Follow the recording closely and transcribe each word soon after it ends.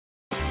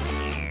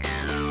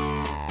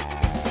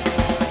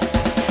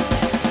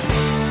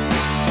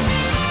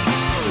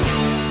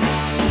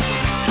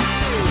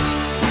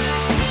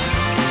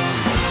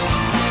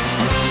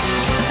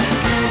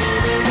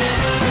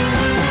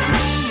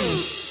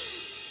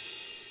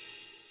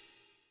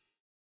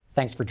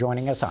Thanks for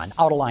joining us on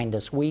Autoline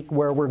this week,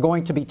 where we're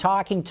going to be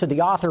talking to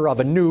the author of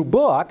a new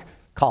book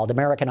called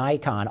American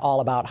Icon, all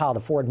about how the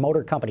Ford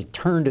Motor Company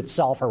turned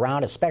itself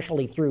around,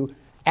 especially through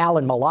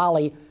Alan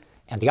Mulally.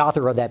 And the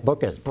author of that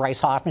book is Bryce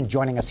Hoffman,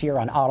 joining us here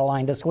on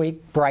Autoline this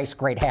week. Bryce,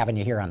 great having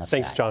you here on the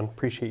set. Thanks, John.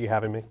 Appreciate you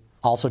having me.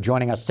 Also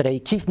joining us today,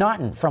 Keith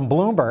Naughton from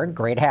Bloomberg.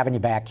 Great having you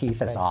back,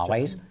 Keith, as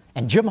always. John.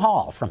 And Jim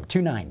Hall from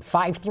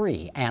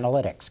 2953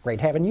 Analytics.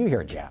 Great having you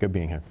here, Jim. Good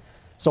being here.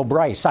 So,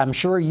 Bryce, I'm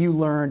sure you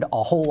learned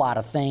a whole lot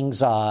of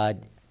things about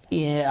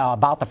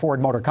the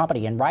Ford Motor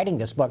Company in writing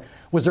this book.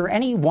 Was there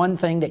any one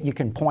thing that you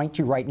can point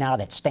to right now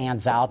that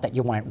stands out that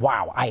you went,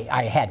 wow,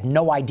 I had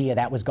no idea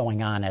that was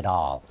going on at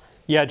all?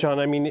 Yeah, John,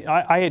 I mean,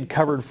 I had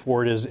covered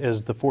Ford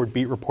as the Ford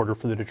beat reporter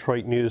for the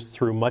Detroit News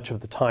through much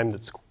of the time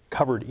that's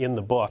covered in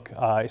the book.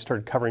 I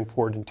started covering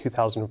Ford in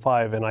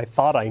 2005, and I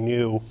thought I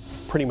knew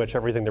pretty much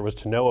everything there was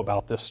to know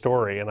about this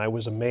story, and I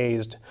was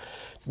amazed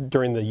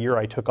during the year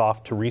I took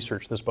off to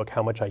research this book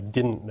how much I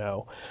didn't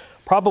know.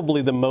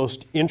 Probably the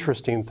most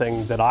interesting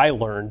thing that I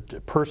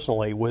learned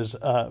personally was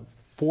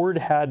Ford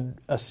had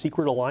a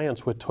secret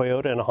alliance with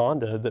Toyota and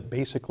Honda that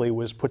basically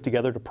was put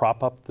together to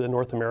prop up the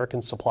North American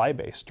supply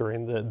base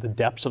during the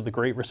depths of the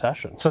Great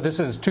Recession. So this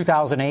is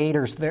 2008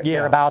 or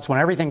thereabouts, when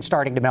everything's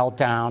starting to melt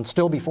down,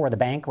 still before the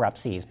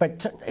bankruptcies.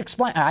 But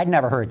explain, I'd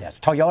never heard this.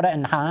 Toyota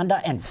and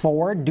Honda and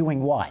Ford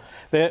doing what?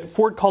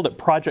 Ford called it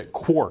Project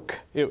Quark.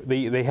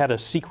 They had a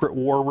secret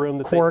war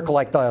room. Quark,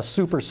 like the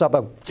super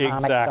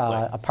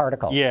subatomic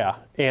particle. Yeah,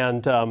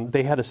 and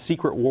they had a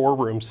secret war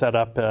room set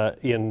up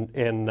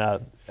in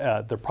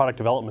the Product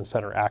Development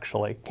Center,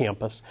 actually,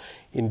 campus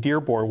in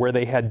Dearborn, where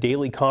they had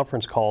daily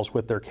conference calls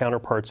with their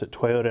counterparts at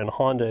Toyota and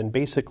Honda, and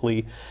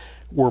basically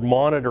were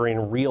monitoring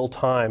in real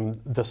time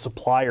the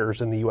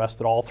suppliers in the U.S.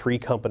 that all three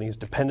companies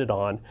depended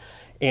on.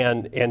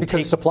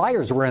 Because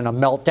suppliers were in a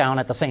meltdown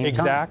at the same time.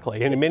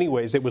 Exactly, and in many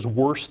ways it was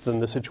worse than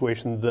the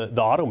situation the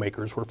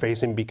automakers were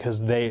facing,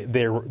 because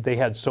they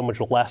had so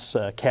much less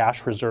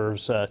cash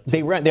reserves.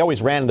 They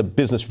always ran the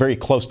business very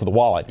close to the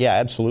wallet. Yeah,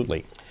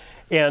 absolutely.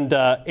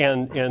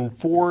 And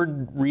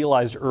Ford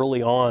realized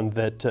early on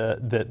that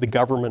the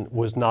government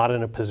was not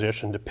in a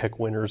position to pick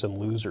winners and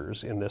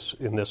losers in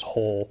this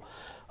whole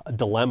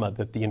dilemma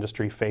that the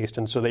industry faced,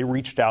 and so they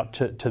reached out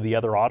to the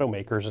other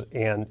automakers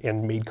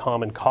and made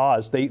common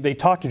cause. They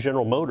talked to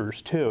General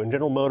Motors too, and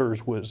General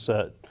Motors was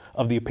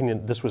of the opinion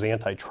that this was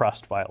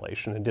antitrust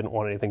violation and didn't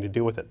want anything to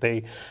do with it.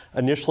 They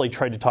initially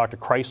tried to talk to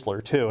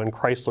Chrysler too, and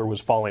Chrysler was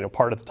falling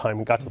apart at the time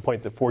and got to the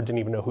point that Ford didn't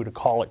even know who to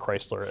call at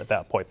Chrysler at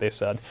that point, they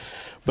said.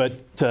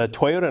 But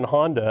Toyota and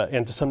Honda,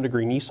 and to some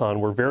degree Nissan,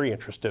 were very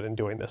interested in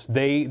doing this.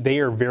 They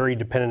are very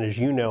dependent, as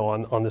you know,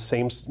 on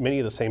many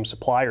of the same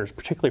suppliers,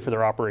 particularly for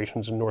their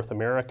operations in North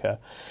America.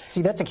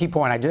 See, that's a key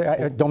point.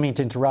 I don't mean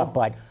to interrupt,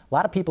 but a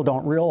lot of people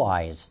don't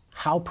realize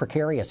how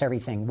precarious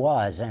everything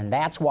was, and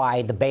that's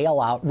why the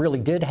bailout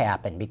really did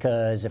happen,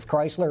 because if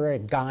Chrysler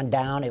had gone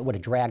down, it would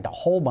have dragged a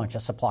whole bunch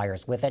of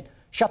suppliers with it,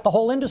 shut the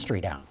whole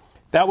industry down.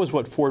 That was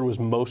what Ford was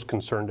most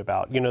concerned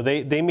about. You know,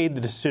 they made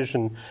the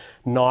decision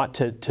not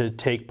to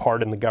take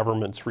part in the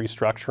government's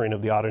restructuring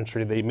of the auto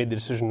industry. They made the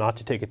decision not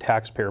to take a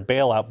taxpayer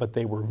bailout, but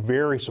they were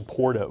very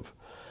supportive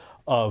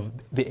of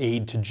the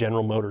aid to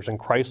General Motors and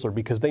Chrysler,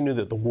 because they knew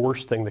that the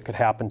worst thing that could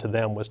happen to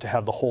them was to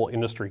have the whole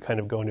industry kind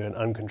of go into an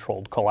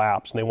uncontrolled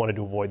collapse, and they wanted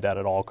to avoid that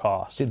at all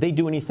costs. Did they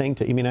do anything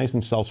to immunize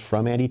themselves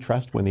from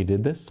antitrust when they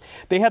did this?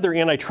 They had their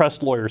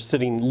antitrust lawyers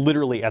sitting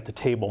literally at the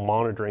table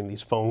monitoring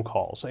these phone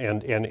calls,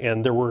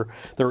 and there were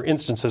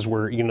instances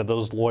where, you know,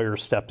 those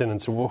lawyers stepped in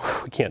and said, well,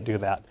 we can't do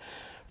that.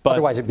 But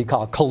otherwise, it'd be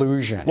called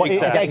collusion. Well,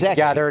 exactly.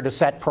 Together to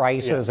set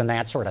prices and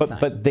that sort of thing.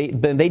 But they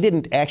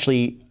didn't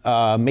actually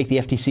make the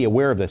FTC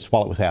aware of this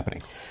while it was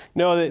happening.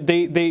 No,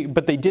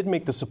 but they did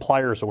make the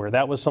suppliers aware.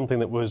 That was something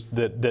that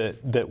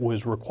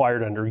was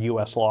required under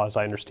U.S. law, as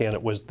I understand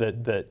it, was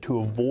that to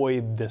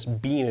avoid this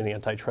being an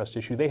antitrust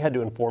issue, they had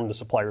to inform the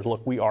suppliers,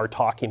 look, we are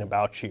talking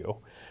about you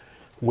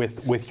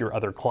with your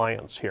other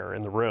clients here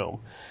in the room.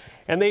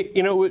 And it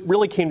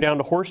really came down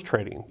to horse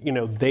trading.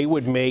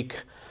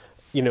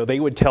 They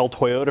would tell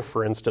Toyota,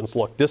 for instance,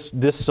 look, this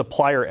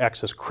supplier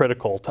X is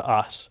critical to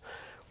us.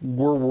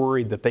 We're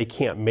worried that they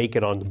can't make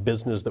it on the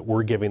business that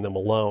we're giving them a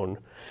loan.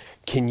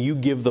 Can you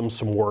give them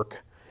some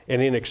work? And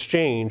in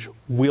exchange,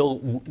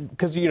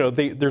 because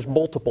there's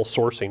multiple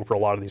sourcing for a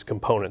lot of these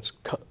components.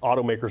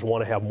 Automakers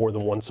want to have more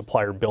than one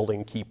supplier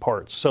building key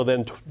parts. So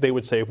then they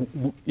would say,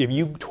 if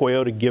you,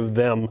 Toyota, give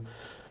them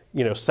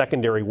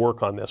secondary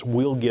work on this,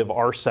 we'll give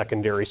our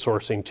secondary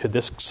sourcing to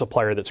this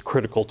supplier that's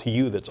critical to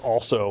you, that's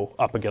also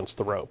up against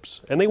the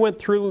ropes. And they went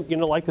through,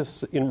 like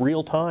this in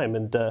real time,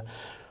 and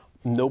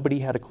nobody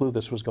had a clue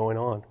this was going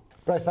on.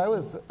 Bryce, I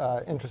was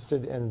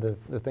interested in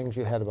the things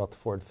you had about the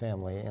Ford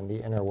family and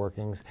the inner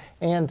workings,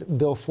 and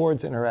Bill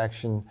Ford's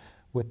interaction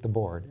with the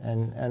board.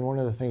 And one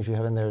of the things you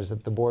have in there is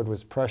that the board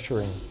was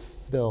pressuring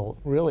Bill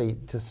really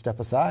to step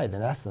aside,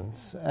 in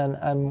essence. And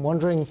I'm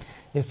wondering,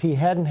 if he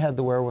hadn't had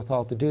the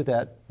wherewithal to do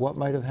that, what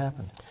might have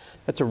happened?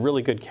 That's a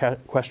really good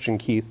question,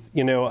 Keith.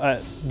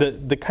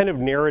 The kind of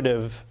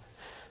narrative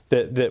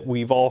that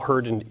we've all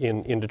heard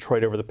in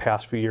Detroit over the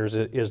past few years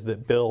is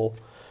that Bill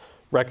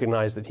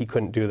recognized that he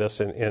couldn't do this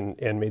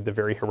and made the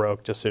very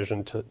heroic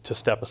decision to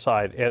step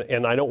aside.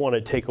 And I don't want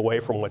to take away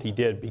from what he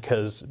did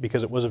because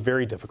it was a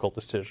very difficult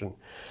decision.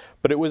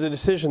 But it was a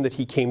decision that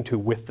he came to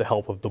with the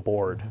help of the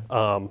board,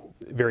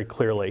 very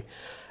clearly.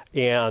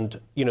 And,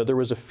 there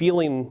was a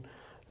feeling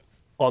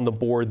on the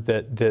board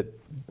that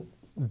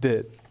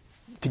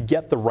to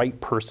get the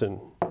right person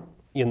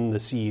in the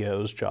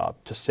CEO's job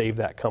to save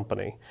that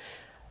company,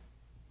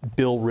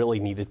 Bill really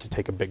needed to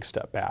take a big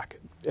step back.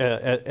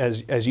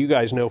 As you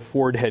guys know,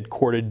 Ford had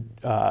courted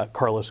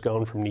Carlos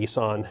Ghosn from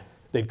Nissan.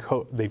 They'd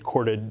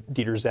courted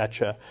Dieter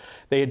Zetsche.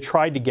 They had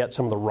tried to get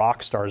some of the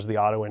rock stars of the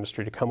auto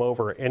industry to come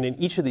over. And in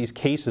each of these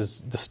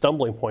cases, the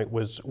stumbling point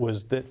was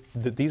that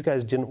these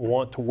guys didn't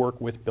want to work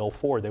with Bill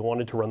Ford. They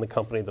wanted to run the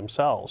company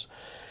themselves.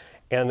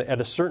 And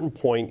at a certain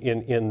point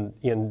in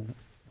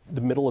the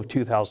middle of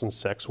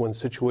 2006, when the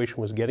situation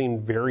was getting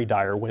very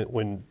dire,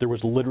 when there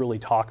was literally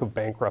talk of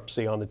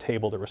bankruptcy on the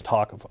table, there was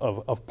talk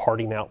of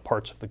parting out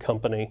parts of the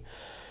company,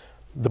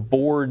 the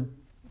board,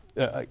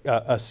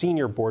 a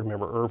senior board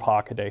member, Irv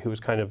Hockaday, who was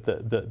kind of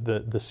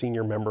the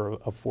senior member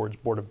of Ford's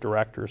board of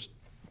directors,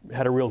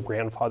 had a real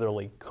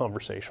grandfatherly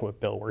conversation with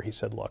Bill where he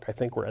said, look, I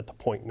think we're at the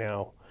point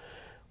now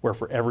where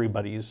for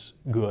everybody's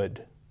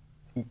good,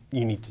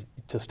 you need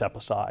to step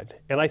aside.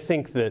 And I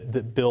think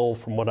that Bill,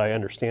 from what I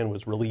understand,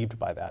 was relieved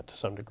by that to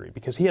some degree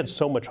because he had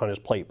so much on his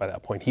plate by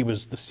that point. He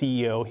was the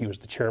CEO, he was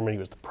the chairman, he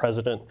was the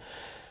president.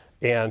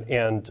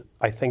 And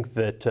I think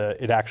that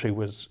it actually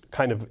was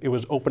it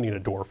was opening a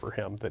door for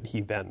him that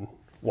he then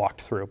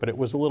walked through. But it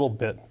was a little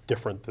bit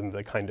different than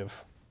the kind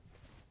of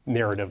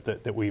narrative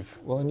that we've...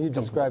 Well, and you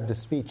described a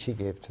speech he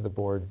gave to the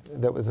board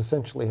that was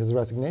essentially his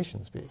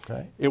resignation speech,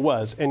 right? It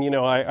was. And,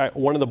 I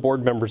one of the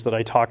board members that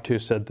I talked to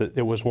said that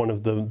it was one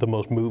of the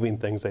most moving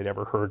things they'd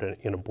ever heard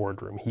in a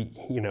boardroom.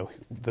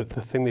 The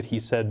thing that he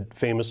said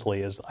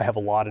famously is, I have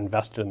a lot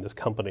invested in this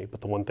company,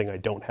 but the one thing I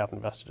don't have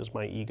invested is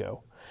my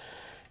ego.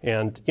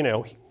 And,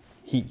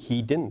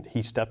 he didn't.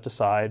 He stepped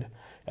aside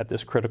at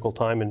this critical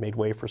time and made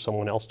way for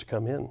someone else to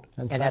come in.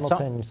 And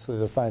simultaneously,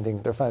 they're finding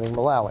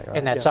Mulally, right?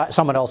 And that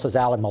someone else is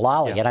Alan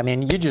Mulally. Yeah. And I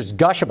mean, you just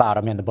gush about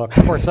him in the book.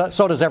 Of course,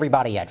 so does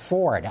everybody at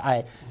Ford.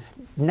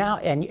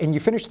 And you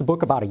finished the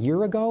book about a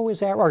year ago,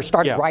 is that? Or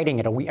started writing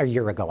it a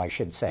year ago, I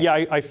should say. Yeah,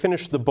 I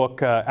finished the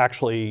book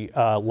actually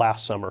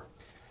last summer.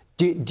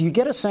 Do you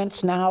get a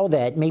sense now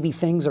that maybe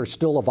things are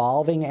still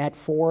evolving at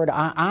Ford?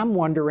 I'm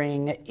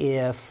wondering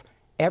if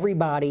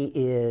everybody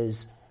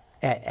is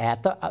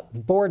at the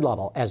board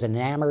level as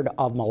enamored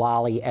of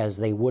Mulally as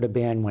they would have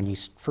been when you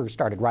first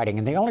started writing.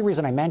 And the only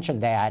reason I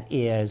mentioned that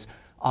is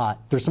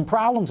there's some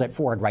problems at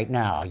Ford right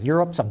now.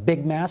 Europe's a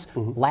big mess.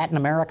 Mm-hmm. Latin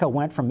America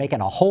went from making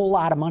a whole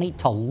lot of money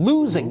to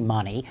losing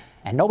money,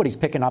 and nobody's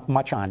picking up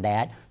much on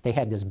that. They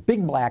had this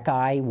big black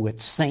eye with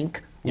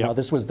Sync.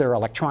 This was their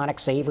electronic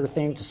saver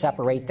thing to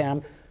separate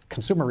them.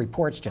 Consumer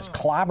Reports just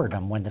clobbered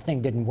them when the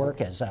thing didn't work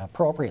as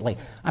appropriately.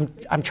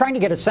 I'm trying to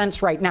get a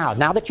sense right now.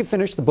 Now that you've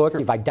finished the book,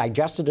 you've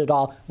digested it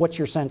all, what's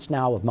your sense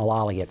now of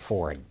Mulally at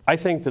Ford? I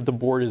think that the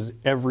board is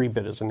every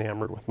bit as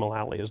enamored with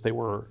Mulally as they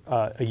were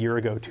a year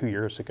ago, 2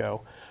 years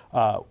ago.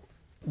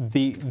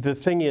 The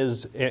thing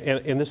is,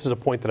 and this is a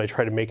point that I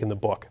try to make in the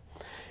book,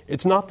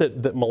 it's not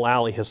that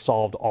Mulally has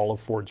solved all of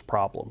Ford's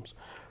problems,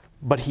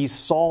 but he's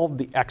solved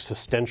the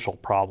existential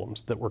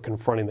problems that were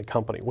confronting the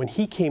company. When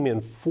he came in,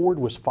 Ford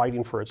was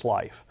fighting for its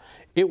life.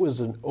 It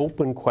was an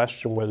open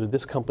question whether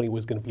this company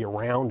was going to be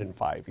around in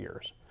 5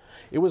 years.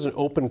 It was an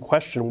open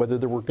question whether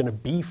there were going to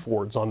be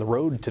Fords on the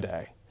road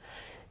today.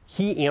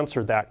 He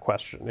answered that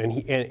question,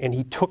 and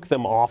he took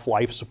them off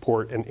life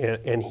support,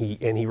 and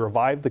he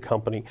revived the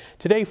company.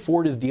 Today,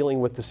 Ford is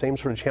dealing with the same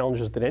sort of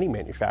challenges that any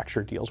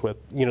manufacturer deals with.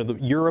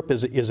 Europe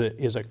is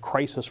a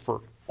crisis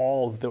for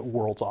all of the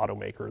world's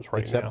automakers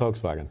right Except now.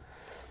 Volkswagen.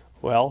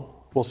 Well,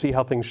 we'll see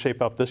how things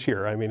shape up this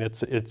year. I mean,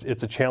 it's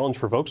a challenge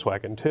for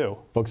Volkswagen too.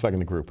 Volkswagen,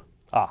 the group.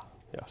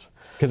 Yes.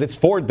 Because it's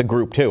Ford, the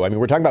group, too. I mean,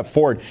 we're talking about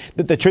Ford.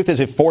 The truth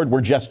is, if Ford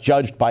were just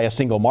judged by a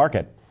single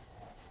market,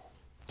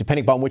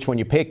 depending upon which one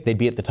you pick, they'd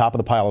be at the top of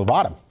the pile or the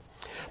bottom.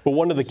 But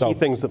one of the key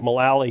things that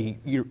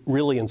Mulally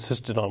really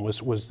insisted on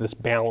was this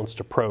balanced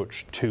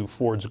approach to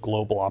Ford's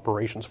global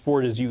operations.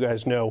 Ford, as you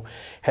guys know,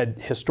 had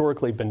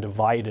historically been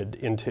divided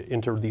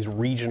into these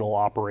regional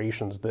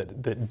operations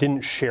that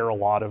didn't share a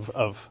lot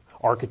of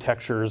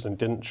architectures and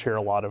didn't share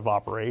a lot of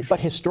operations. But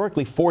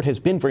historically, Ford has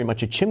been very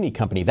much a chimney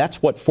company. That's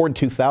what Ford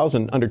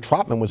 2000 under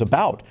Trotman was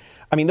about.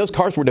 I mean, those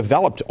cars were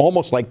developed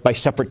almost like by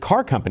separate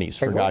car companies,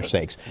 for gosh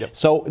sakes. Yep.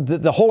 So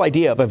the whole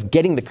idea of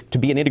getting to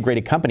be an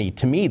integrated company,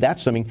 to me,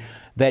 that's something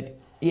that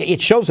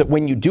it shows that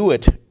when you do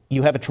it,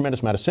 you have a tremendous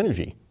amount of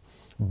synergy.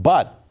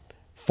 But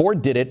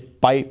Ford did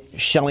it by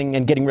shelling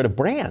and getting rid of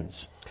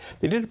brands.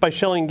 They did it by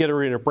shelling and getting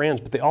rid of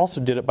brands, but they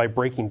also did it by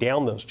breaking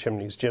down those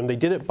chimneys, Jim. They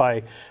did it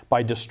by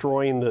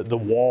destroying the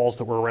walls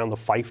that were around the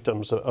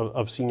fiefdoms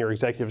of senior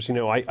executives.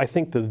 I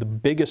think the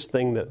biggest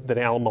thing that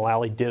Alan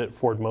Mulally did at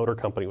Ford Motor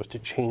Company was to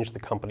change the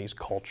company's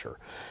culture.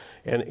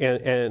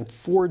 And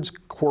Ford's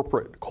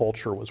corporate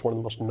culture was one of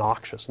the most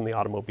noxious in the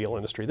automobile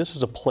industry. This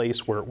is a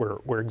place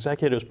where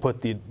executives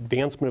put the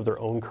advancement of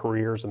their own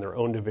careers and their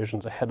own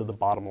divisions ahead of the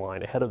bottom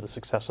line, ahead of the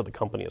success of the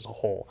company as a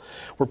whole,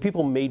 where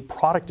people made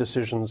product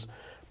decisions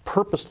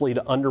purposely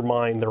to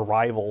undermine their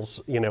rivals,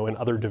 in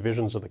other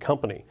divisions of the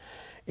company.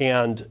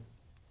 And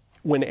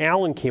when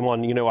Alan came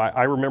on,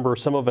 I remember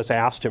some of us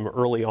asked him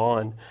early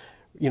on,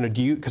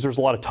 because there's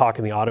a lot of talk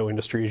in the auto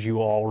industry, as you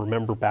all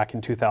remember, back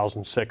in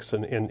 2006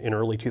 and in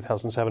early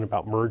 2007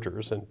 about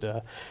mergers. And,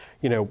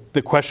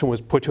 the question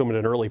was put to him at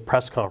an early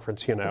press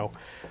conference, do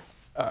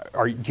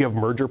you have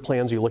merger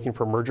plans? Are you looking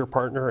for a merger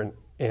partner?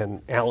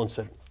 And Alan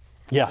said,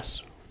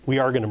 yes, we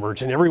are going to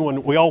merge.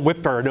 And we all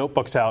whipped our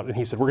notebooks out, and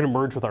he said, we're going to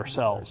merge with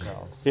ourselves.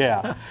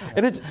 Yeah.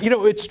 And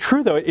it's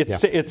true, though.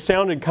 It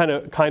sounded kind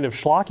of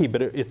schlocky,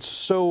 but it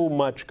so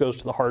much goes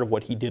to the heart of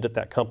what he did at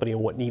that company and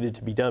what needed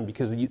to be done,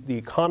 because the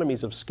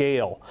economies of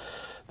scale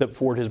that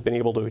Ford has been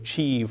able to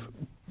achieve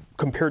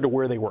compared to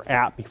where they were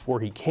at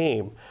before he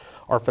came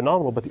are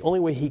phenomenal. But the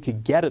only way he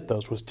could get at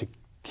those was to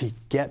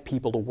get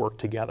people to work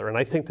together. And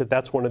I think that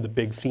that's one of the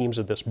big themes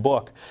of this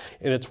book.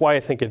 And it's why I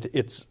think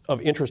it's of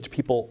interest to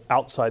people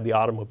outside the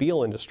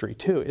automobile industry,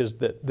 too, is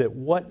that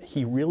what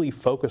he really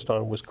focused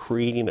on was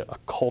creating a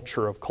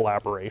culture of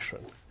collaboration.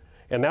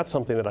 And that's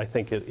something that I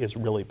think has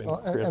really been...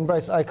 And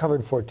Bryce, I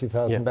covered Ford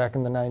 2000 back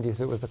in the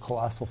 90s. It was a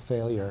colossal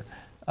failure.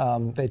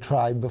 They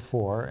tried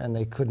before, and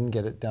they couldn't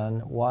get it done.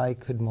 Why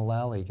could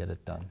Mullally get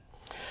it done?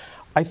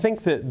 I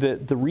think that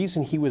the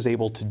reason he was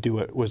able to do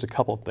it was a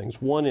couple of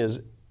things. One is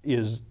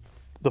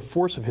the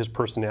force of his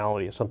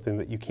personality is something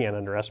that you can't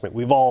underestimate.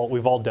 We've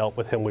all dealt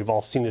with him. We've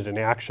all seen it in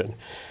action.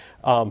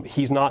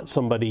 He's not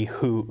somebody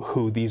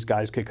who these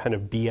guys could kind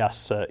of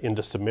BS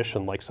into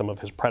submission like some of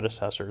his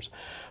predecessors.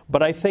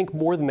 But I think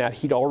more than that,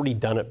 he'd already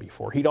done it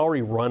before. He'd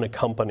already run a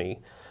company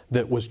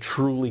that was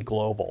truly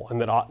global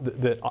and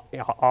that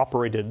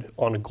operated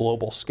on a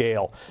global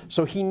scale.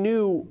 So he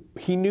knew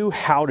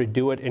how to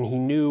do it, and he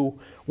knew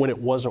when it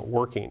wasn't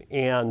working.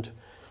 And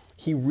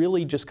he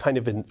really just kind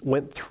of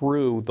went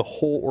through the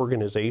whole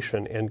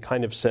organization and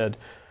kind of said,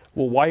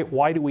 well,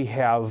 why do we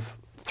have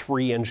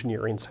 3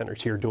 engineering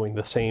centers here doing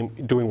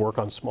work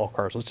on small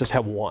cars? Let's just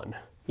have one,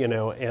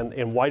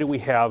 and why do we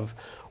have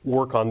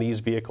work on these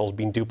vehicles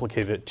being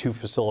duplicated at 2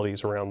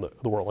 facilities around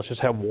the world? Let's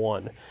just have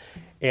one.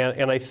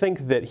 And I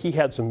think that he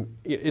had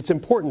it's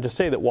important to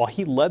say that while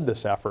he led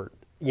this effort,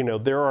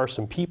 there are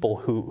some people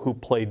who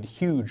played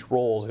huge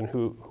roles and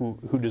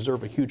who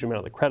deserve a huge amount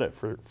of the credit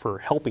for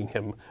helping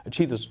him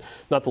achieve this,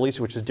 not the least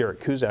of which is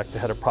Derek Kuzak, the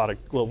head of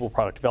global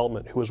product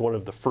development, who was one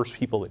of the first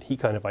people that he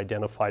kind of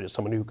identified as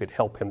someone who could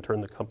help him turn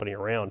the company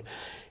around.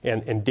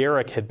 And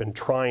Derek had been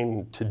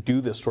trying to do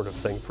this sort of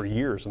thing for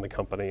years in the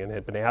company and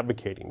had been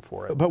advocating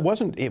for it. But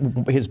wasn't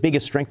his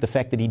biggest strength the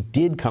fact that he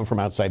did come from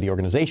outside the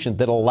organization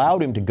that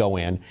allowed him to go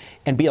in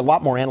and be a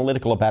lot more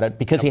analytical about it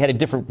because he had a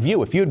different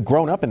view? If you had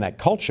grown up in that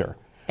culture...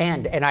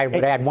 And I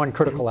would add one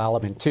critical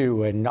element,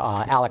 too. And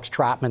Alex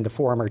Trotman, the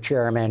former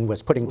chairman,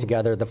 was putting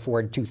together the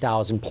Ford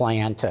 2000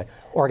 plan to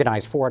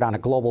organize Ford on a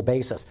global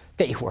basis.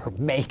 They were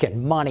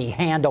making money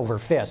hand over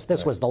fist.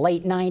 This was the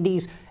late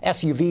 90s.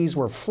 SUVs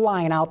were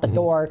flying out the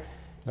door.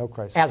 No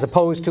crisis. As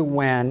opposed to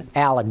when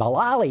Alan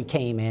Mullally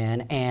came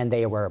in and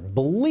they were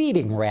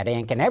bleeding red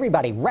ink and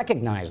everybody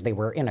recognized they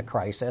were in a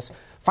crisis.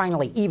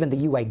 Finally, even the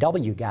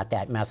UAW got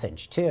that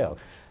message, too.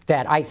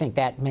 That I think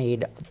that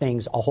made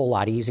things a whole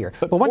lot easier.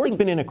 But Ford's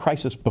been in a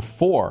crisis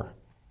before,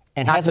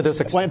 and not to this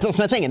extent. Well, that's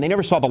what I'm saying, and they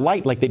never saw the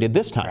light like they did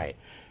this time. Right.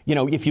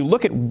 If you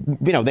look at,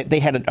 they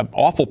had an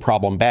awful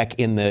problem back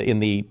in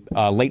the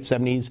late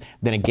 70s,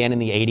 then again in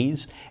the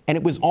 80s, and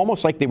it was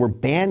almost like they were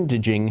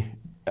bandaging,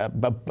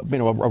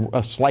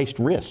 a sliced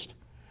wrist.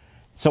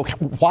 So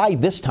why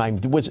this time?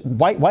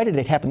 Why did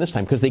it happen this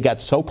time? Because they got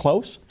so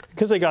close?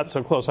 Because they got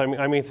so close.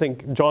 I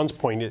think John's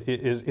point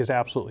is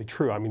absolutely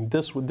true. I mean,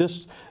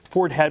 this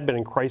Ford had been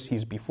in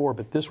crises before,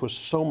 but this was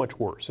so much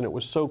worse, and it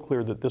was so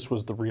clear that this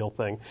was the real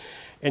thing.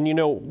 And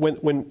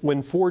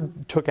when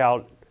Ford took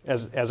out,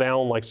 as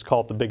Alan likes to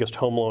call it, the biggest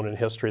home loan in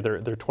history,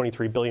 their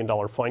 $23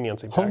 billion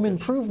financing package. Home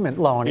improvement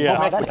loan.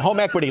 Yeah. Home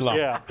equity loan.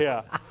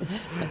 Yeah.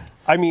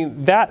 I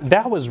mean,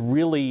 that was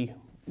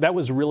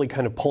really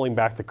kind of pulling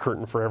back the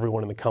curtain for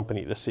everyone in the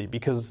company to see,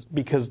 because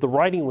the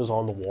writing was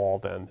on the wall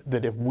then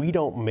that if we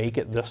don't make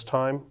it this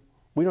time,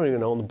 we don't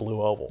even own the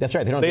Blue Oval. That's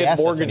right. They don't have the had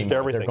assets mortgaged anymore.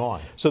 everything. They're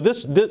gone. So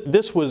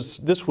this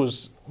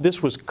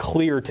was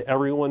clear to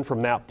everyone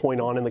from that point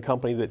on in the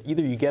company that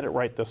either you get it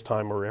right this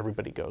time or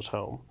everybody goes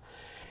home.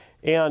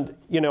 And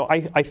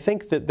I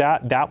think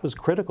that was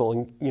critical,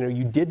 and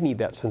you did need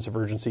that sense of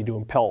urgency to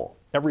impel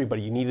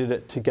everybody. You needed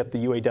it to get the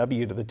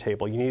UAW to the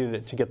table. You needed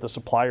it to get the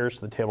suppliers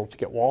to the table, to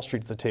get Wall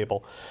Street to the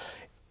table.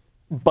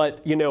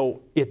 But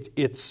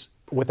it's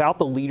without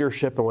the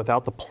leadership and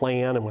without the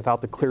plan and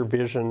without the clear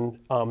vision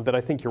that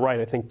I think you're right.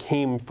 I think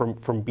came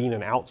from being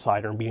an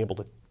outsider and being able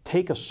to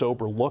take a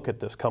sober look at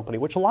this company,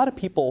 which a lot of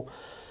people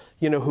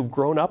who've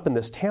grown up in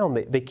this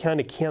town, they kind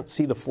of can't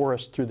see the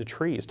forest through the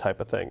trees type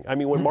of thing. I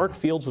mean, when Mark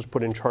Fields was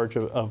put in charge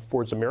of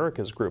Ford's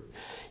Americas group,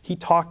 he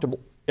talked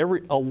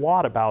a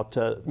lot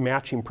about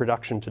matching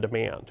production to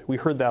demand. We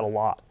heard that a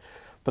lot.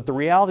 But the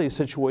reality of the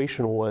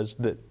situation was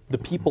that the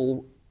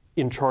people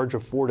in charge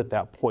of Ford at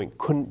that point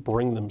couldn't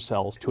bring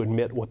themselves to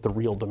admit what the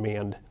real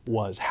demand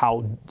was,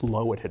 how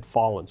low it had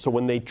fallen. So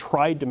when they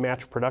tried to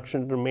match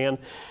production to demand,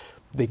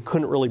 they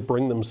couldn't really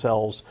bring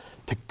themselves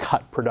to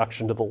cut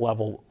production to the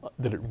level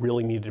that it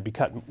really needed to be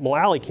cut.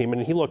 Mullally came in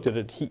and he looked at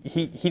it.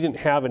 He didn't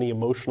have any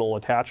emotional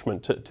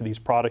attachment to these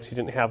products. He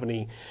didn't have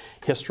any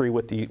history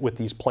with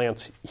these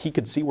plants. He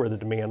could see where the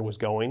demand was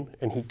going,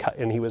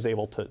 and he was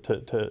able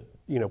to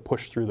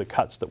push through the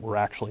cuts that were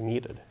actually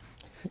needed.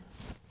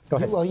 Go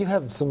ahead. Well, you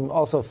have some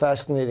also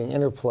fascinating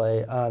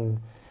interplay on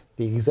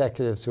the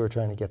executives who are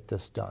trying to get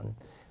this done.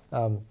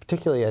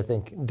 Particularly, I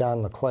think,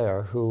 Don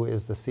LeClair, who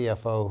is the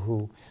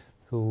CFO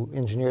who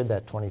engineered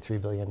that $23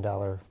 billion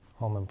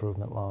home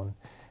improvement loan,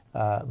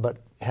 but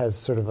has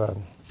sort of a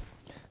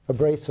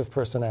abrasive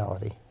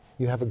personality.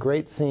 You have a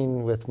great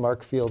scene with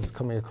Mark Fields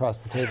coming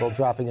across the table,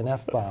 dropping an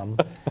F-bomb,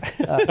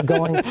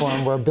 going for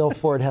him, where Bill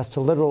Ford has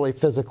to literally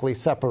physically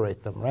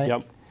separate them, right?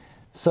 Yep.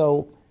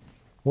 So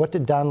what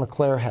did Don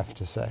LeClair have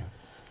to say?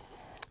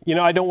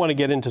 I don't want to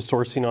get into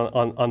sourcing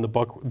on the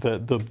book.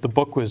 The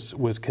book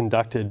was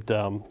conducted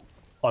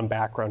on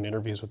background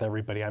interviews with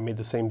everybody. I made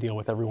the same deal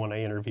with everyone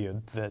I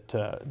interviewed,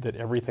 that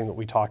everything that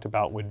we talked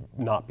about would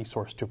not be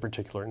sourced to a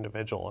particular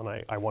individual,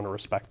 and I want to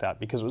respect that,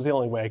 because it was the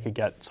only way I could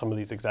get some of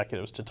these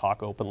executives to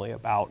talk openly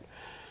about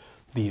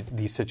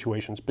these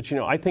situations. But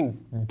I think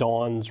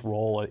Don's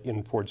role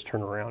in Ford's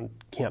turnaround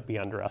can't be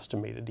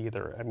underestimated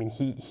either. I mean,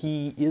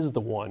 he is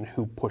the one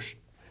who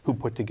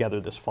put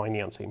together this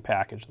financing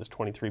package, this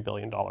 $23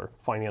 billion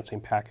financing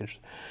package,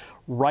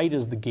 right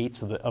as the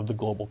gates of the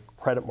global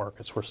credit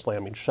markets were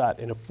slamming shut.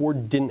 And if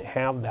Ford didn't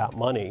have that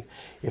money,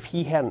 if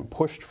he hadn't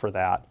pushed for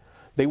that,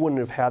 they wouldn't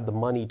have had the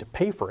money to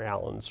pay for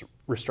Alan's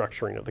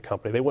restructuring of the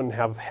company. They wouldn't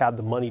have had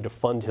the money to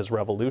fund his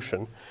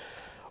revolution.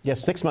 Yes,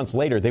 6 months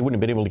later, they wouldn't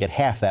have been able to get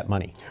half that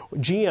money.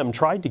 GM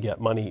tried to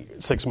get money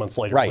 6 months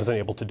later, right. Wasn't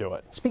able to do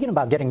it. Speaking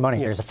about getting money,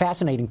 there's a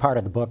fascinating part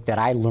of the book that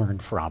I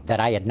learned from, that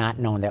I had not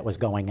known that was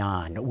going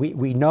on.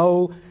 We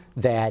know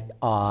that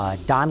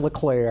Don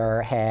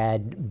LeClair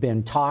had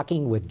been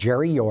talking with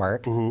Jerry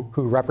York,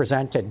 who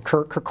represented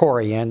Kurt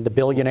Kerkorian, the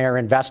billionaire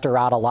investor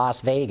out of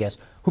Las Vegas,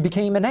 who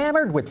became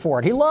enamored with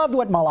Ford. He loved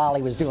what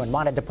Mullally was doing,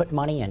 wanted to put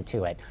money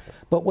into it.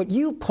 But what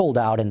you pulled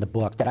out in the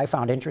book that I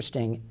found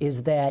interesting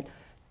is that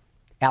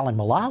Alan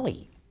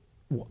Mullally,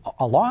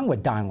 along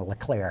with Don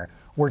LeClair,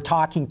 were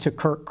talking to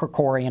Kurt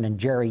Kerkorian and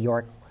Jerry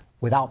York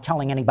without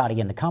telling anybody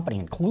in the company,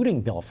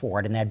 including Bill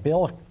Ford, and that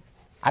Bill,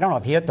 I don't know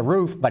if he hit the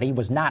roof, but he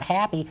was not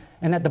happy,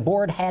 and that the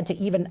board had to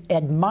even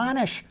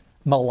admonish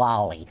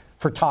Mullally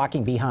for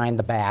talking behind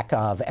the back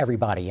of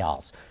everybody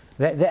else.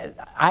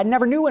 I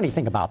never knew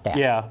anything about that.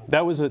 Yeah,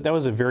 that was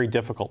a very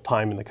difficult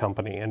time in the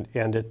company, and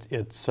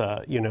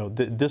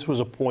this was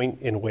a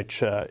point in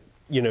which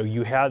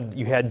you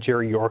had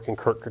Jerry York and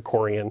Kurt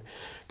Kerkorian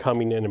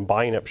coming in and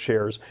buying up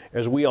shares.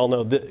 As we all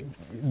know,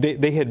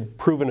 they had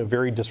proven a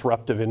very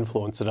disruptive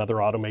influence at other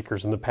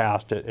automakers in the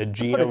past, at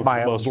GM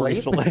most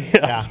recently.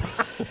 Yes.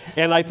 Yeah.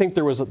 And I think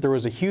there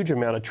was a huge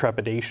amount of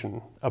trepidation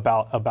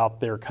about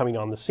their coming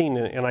on the scene,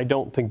 and I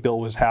don't think Bill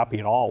was happy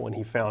at all when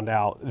he found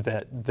out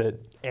that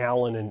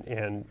Alan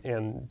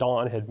and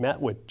Don had met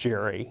with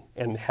Jerry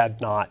and had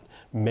not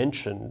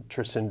mentioned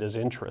Tresinda's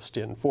interest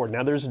in Ford.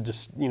 Now there's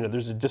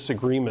a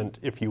disagreement,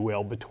 if you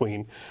will,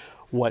 between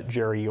what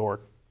Jerry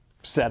York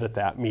said at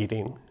that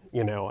meeting.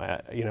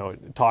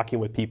 Talking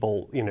with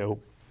people,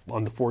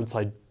 on the Ford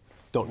side,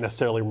 don't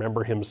necessarily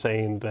remember him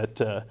saying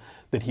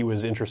that he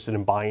was interested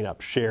in buying up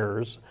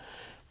shares.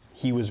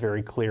 He was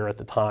very clear at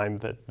the time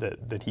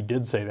that he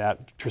did say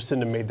that.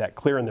 Tresinda made that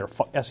clear in their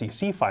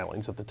SEC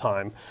filings at the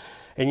time.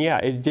 And yeah,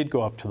 it did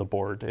go up to the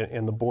board,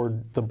 and the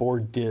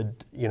board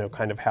did,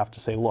 kind of have to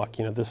say, look,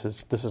 this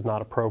is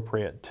not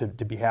appropriate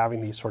to be having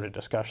these sort of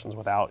discussions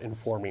without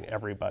informing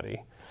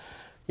everybody.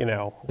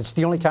 It's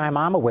the only time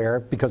I'm aware,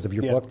 because of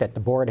your book, that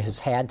the board has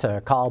had to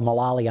call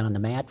Mullally on the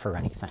mat for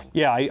anything.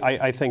 Yeah,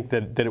 I think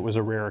that it was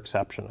a rare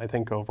exception. I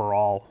think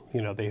overall,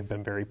 they have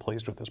been very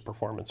pleased with this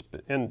performance.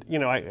 And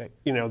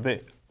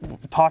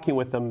talking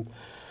with them,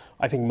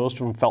 I think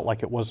most of them felt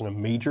like it wasn't a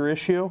major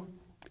issue.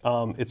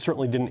 It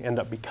certainly didn't end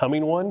up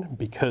becoming one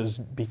because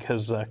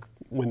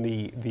when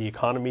the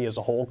economy as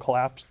a whole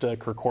collapsed,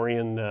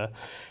 Kerkorian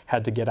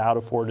had to get out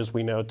of Ford, as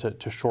we know,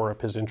 to shore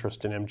up his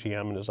interest in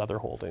MGM and his other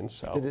holdings.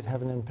 So. Did it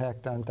have an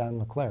impact on Don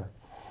LeClair?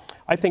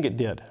 I think it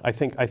did. I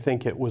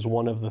think it was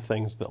one of the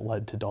things that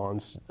led to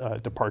Don's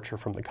departure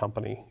from the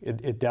company.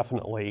 It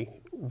definitely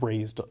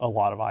raised a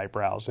lot of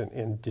eyebrows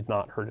and did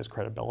not hurt his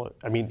credibility.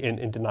 I mean,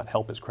 and did not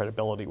help his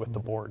credibility with the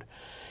board.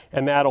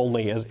 And that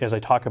only, as I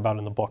talk about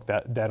in the book,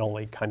 that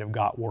only kind of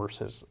got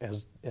worse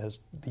as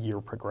the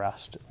year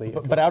progressed.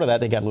 But out of that,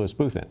 they got Louis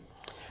Booth in.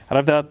 Out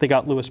of that, they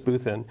got Louis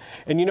Booth in.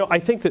 And, I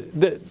think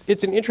that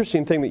it's an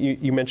interesting thing that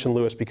you mentioned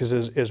Louis, because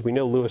as we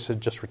know, Louis had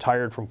just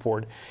retired from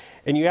Ford.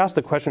 And you asked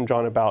the question,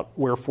 John, about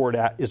where Ford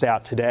is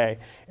at today.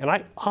 And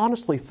I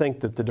honestly think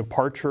that the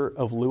departure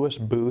of Louis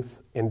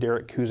Booth and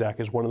Derek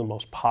Cusack is one of the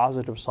most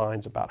positive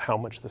signs about how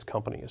much this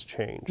company has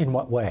changed. In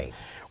what way?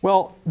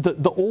 Well,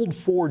 the old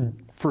Ford,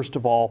 first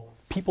of all,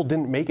 people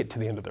didn't make it to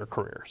the end of their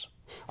careers.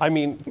 I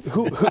mean,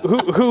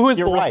 who is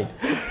You're right.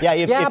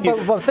 Yeah,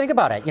 but think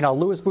about it.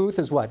 Louis Booth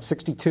is what,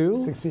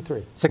 62?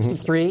 63.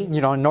 63.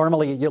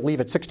 Normally you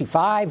leave at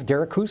 65.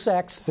 Derek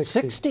Cusack's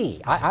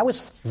 60. I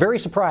was very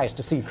surprised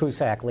to see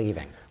Cusack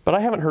leaving. But I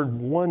haven't heard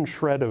one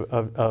shred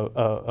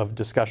of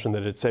discussion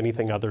that it's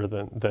anything other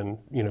than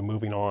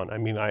moving on. I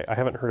mean, I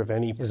haven't heard of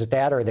any. Is it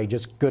that, or are they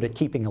just good at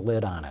keeping a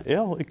lid on it?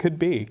 Yeah, it could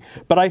be.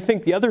 But I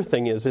think the other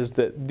thing is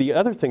that the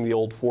other thing the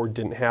old Ford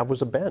didn't have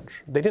was a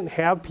bench. They didn't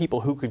have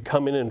people who could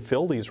come in and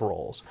fill these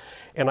roles.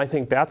 And I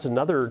think that's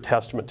another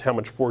testament to how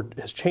much Ford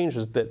has changed,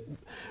 is that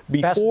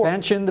before... Best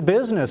bench in the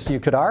business,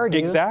 you could argue.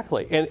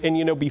 Exactly.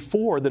 And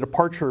before, the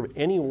departure of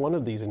any one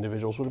of these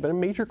individuals would have been a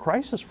major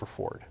crisis for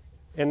Ford.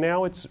 And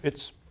now it's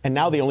And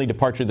now the only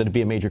departure that would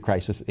be a major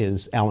crisis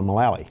is Alan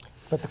Mulally.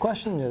 But the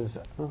question is,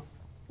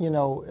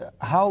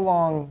 how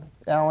long?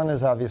 Alan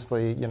is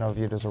obviously,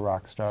 viewed as a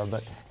rock star,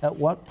 but at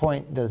what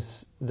point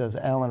does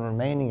Alan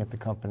remaining at the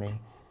company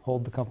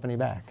hold the company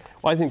back?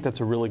 Well, I think that's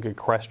a really good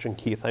question,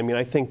 Keith. I mean,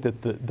 I think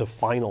that the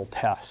final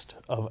test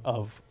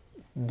of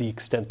the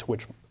extent to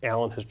which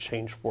Alan has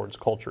changed Ford's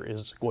culture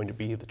is going to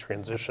be the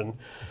transition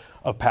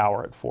of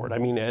power at Ford. I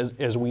mean,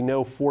 as we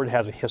know, Ford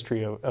has a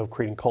history of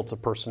creating cults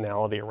of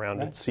personality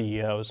around its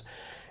CEOs.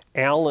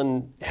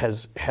 Alan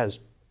has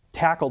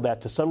tackled that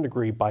to some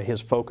degree by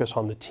his focus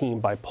on the team,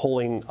 by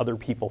pulling other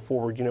people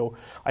forward.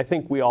 I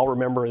think we all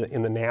remember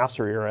in the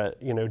Nasser era,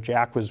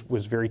 Jack was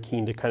very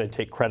keen to kind of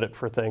take credit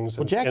for things.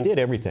 Well, Jack did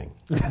everything.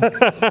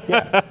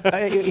 Yeah.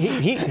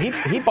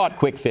 He bought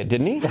QuickFit,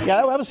 didn't he?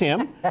 Yeah, that was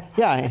him.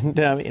 Yeah, and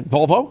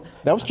Volvo,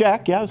 that was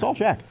Jack. Yeah, it was all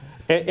Jack.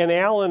 And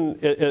Alan,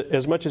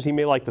 as much as he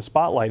may like the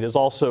spotlight, is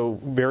also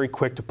very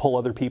quick to pull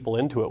other people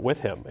into it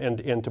with him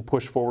and to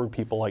push forward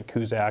people like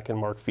Cusack and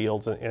Mark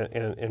Fields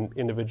and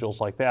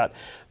individuals like that.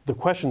 The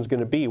question is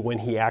going to be, when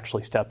he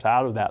actually steps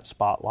out of that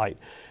spotlight,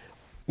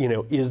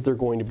 is there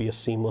going to be a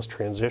seamless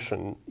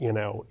transition?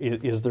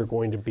 Is there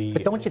going to be...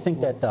 But don't you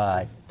think that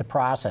the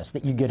process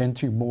that you get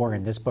into more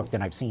in this book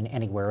than I've seen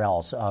anywhere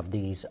else of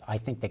these, I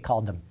think they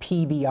called them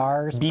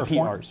PBRs?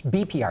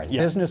 BPRs,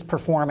 yeah. Business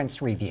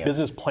Performance Review.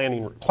 Business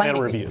Plan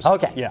Reviews.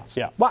 Okay.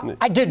 Yeah. Well,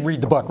 I did read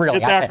the book, really.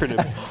 It's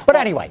acronym. But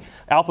anyway.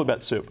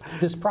 Alphabet soup.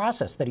 This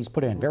process that he's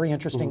put in, very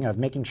interesting, of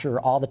making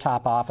sure all the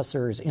top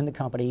officers in the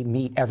company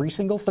meet every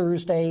single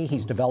Thursday.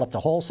 He's developed a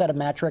whole set of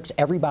metrics.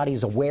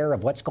 Everybody's aware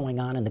of what's going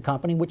on in the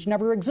company, which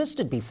never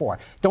existed before.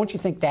 Don't you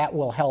think that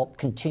will help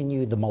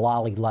continue the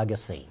Mulally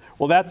legacy?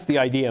 Well, that's the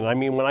idea. And I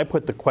mean, when I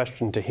put the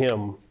question to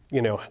him,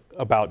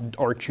 about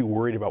aren't you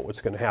worried about what's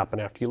going to happen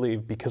after you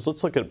leave? Because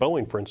let's look at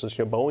Boeing, for instance.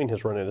 Boeing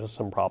has run into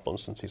some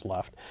problems since he's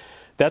left.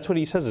 That's what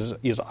he says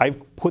is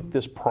I've put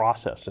this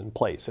process in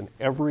place, and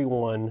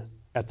everyone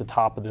at the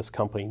top of this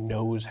company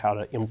knows how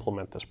to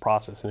implement this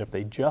process. And if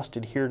they just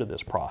adhere to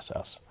this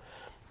process,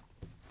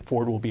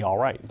 Ford will be all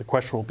right. The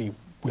question will be,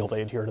 will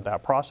they adhere to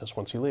that process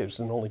once he leaves?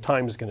 And only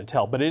time is going to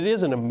tell. But it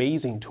is an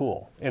amazing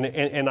tool.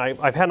 And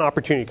I've had an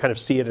opportunity to kind of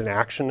see it in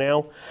action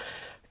now.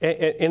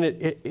 And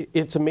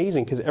it's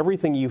amazing, because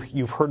everything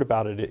you've heard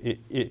about it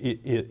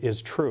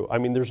is true. I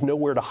mean, there's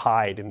nowhere to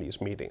hide in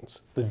these meetings.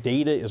 The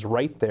data is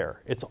right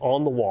there. It's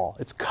on the wall.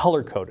 It's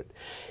color-coded.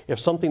 If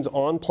something's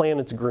on plan,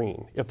 it's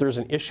green. If there's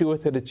an issue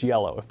with it, it's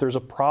yellow. If there's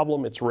a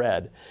problem, it's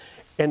red.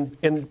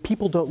 And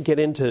people don't get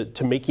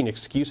into making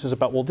excuses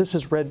about, well, this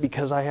is red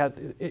because I had...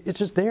 It's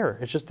just there.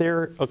 It's just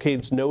there. Okay,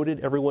 it's noted.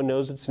 Everyone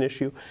knows it's an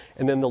issue.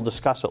 And then they'll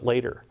discuss it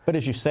later. But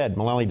as you said,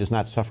 Mulally does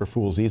not suffer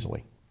fools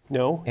easily.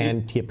 No.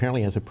 And he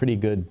apparently has a pretty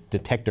good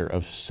detector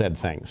of said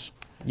things.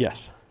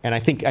 Yes. And I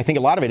think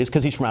a lot of it is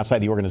because he's from outside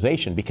the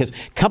organization, because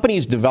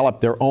companies develop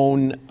their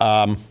own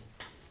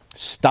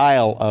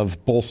style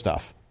of bull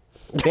stuff.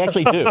 They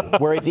actually do,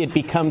 where it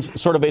becomes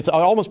sort of, it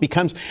almost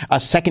becomes a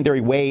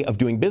secondary way of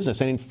doing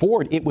business. And in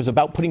Ford, it was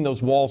about putting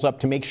those walls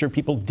up to make sure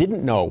people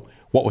didn't know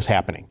what was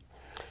happening.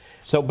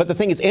 So, but the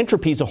thing is,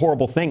 entropy is a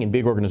horrible thing in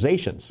big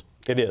organizations.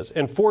 It is.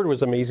 And Ford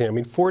was amazing. I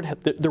mean, Ford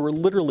there were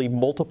literally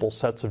multiple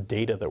sets of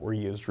data that were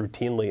used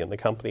routinely in the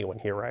company when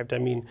he arrived. I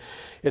mean,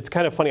 it's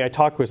kind of funny. I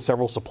talked with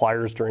several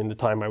suppliers during the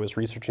time I was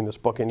researching this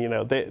book, and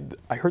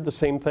I heard the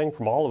same thing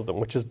from all of them,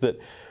 which is that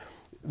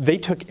they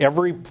took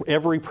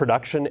every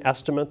production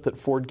estimate that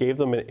Ford gave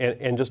them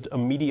and just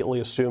immediately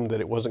assumed that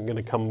it wasn't going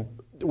to come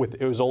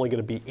it was only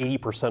going to be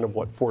 80% of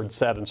what Ford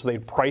said, and so they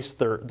priced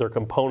their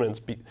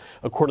components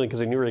accordingly because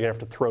they knew they were going to have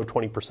to throw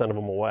 20% of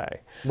them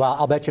away. Well,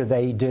 I'll bet you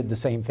they did the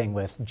same thing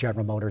with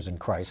General Motors and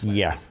Chrysler.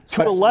 Yeah.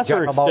 To a lesser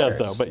General extent,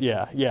 Motors. though, but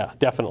yeah,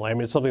 definitely. I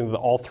mean, it's something that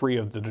all three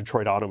of the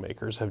Detroit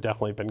automakers have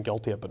definitely been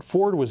guilty of. But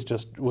Ford was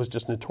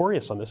just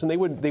notorious on this, and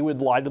they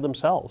would lie to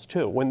themselves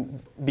too.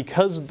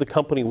 Because the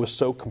company was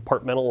so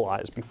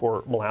compartmentalized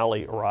before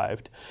Mullally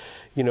arrived,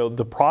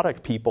 the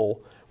product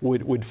people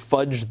would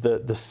fudge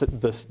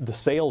the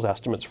sales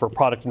estimates for a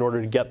product in order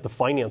to get the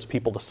finance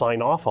people to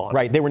sign off on it.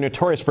 Right. They were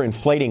notorious for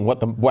inflating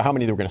how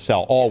many they were going to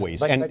sell,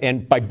 always,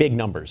 and by big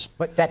numbers.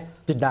 But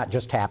that did not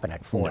just happen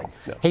at Ford.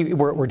 No. Hey,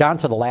 we're down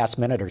to the last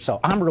minute or so.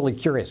 I'm really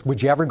curious.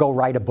 Would you ever go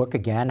write a book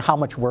again? How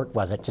much work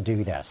was it to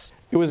do this?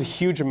 It was a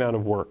huge amount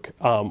of work,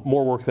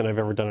 more work than I've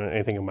ever done on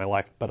anything in my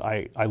life, but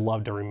I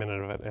loved every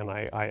minute of it, and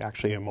I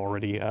actually am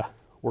already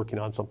working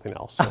on something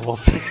else. So we'll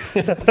see.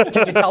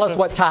 Can you tell us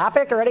what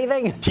topic or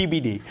anything?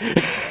 TBD.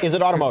 Is it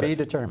Be automotive?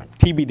 determined.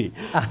 TBD.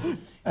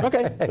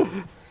 Okay.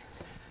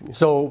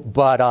 So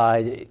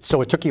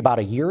it took you about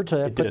a year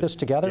to put this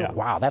together? Yeah.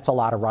 Wow, that's a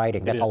lot of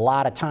writing. That's a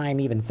lot of time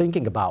even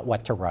thinking about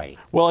what to write.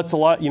 Well, it's a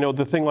lot.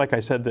 The thing, like I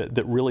said,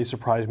 that really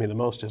surprised me the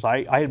most is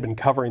I had been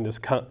covering this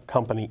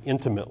company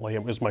intimately.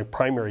 It was my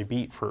primary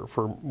beat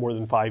for more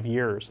than 5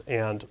 years,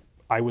 and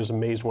I was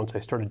amazed once I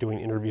started doing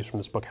interviews from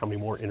this book how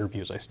many more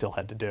interviews I still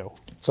had to do.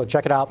 So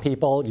check it out,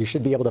 people. You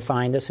should be able to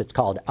find this. It's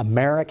called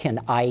American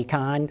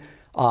Icon.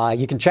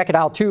 You can check it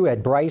out, too,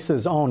 at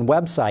Bryce's own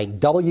website,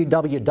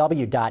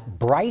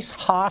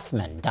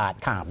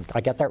 www.brycehoffman.com. Did I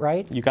get that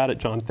right? You got it,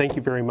 John. Thank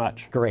you very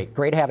much. Great.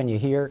 Great having you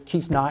here.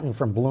 Keith Naughton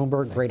from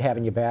Bloomberg. Great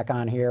having you back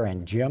on here.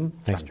 And Jim.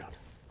 Thanks, John.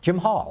 Jim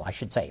Hall, I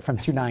should say, from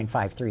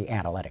 2953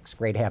 Analytics.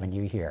 Great having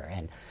you here.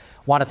 And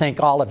want to thank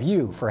all of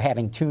you for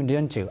having tuned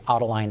in to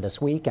Autoline this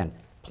week. And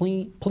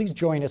please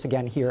join us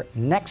again here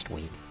next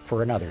week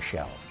for another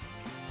show.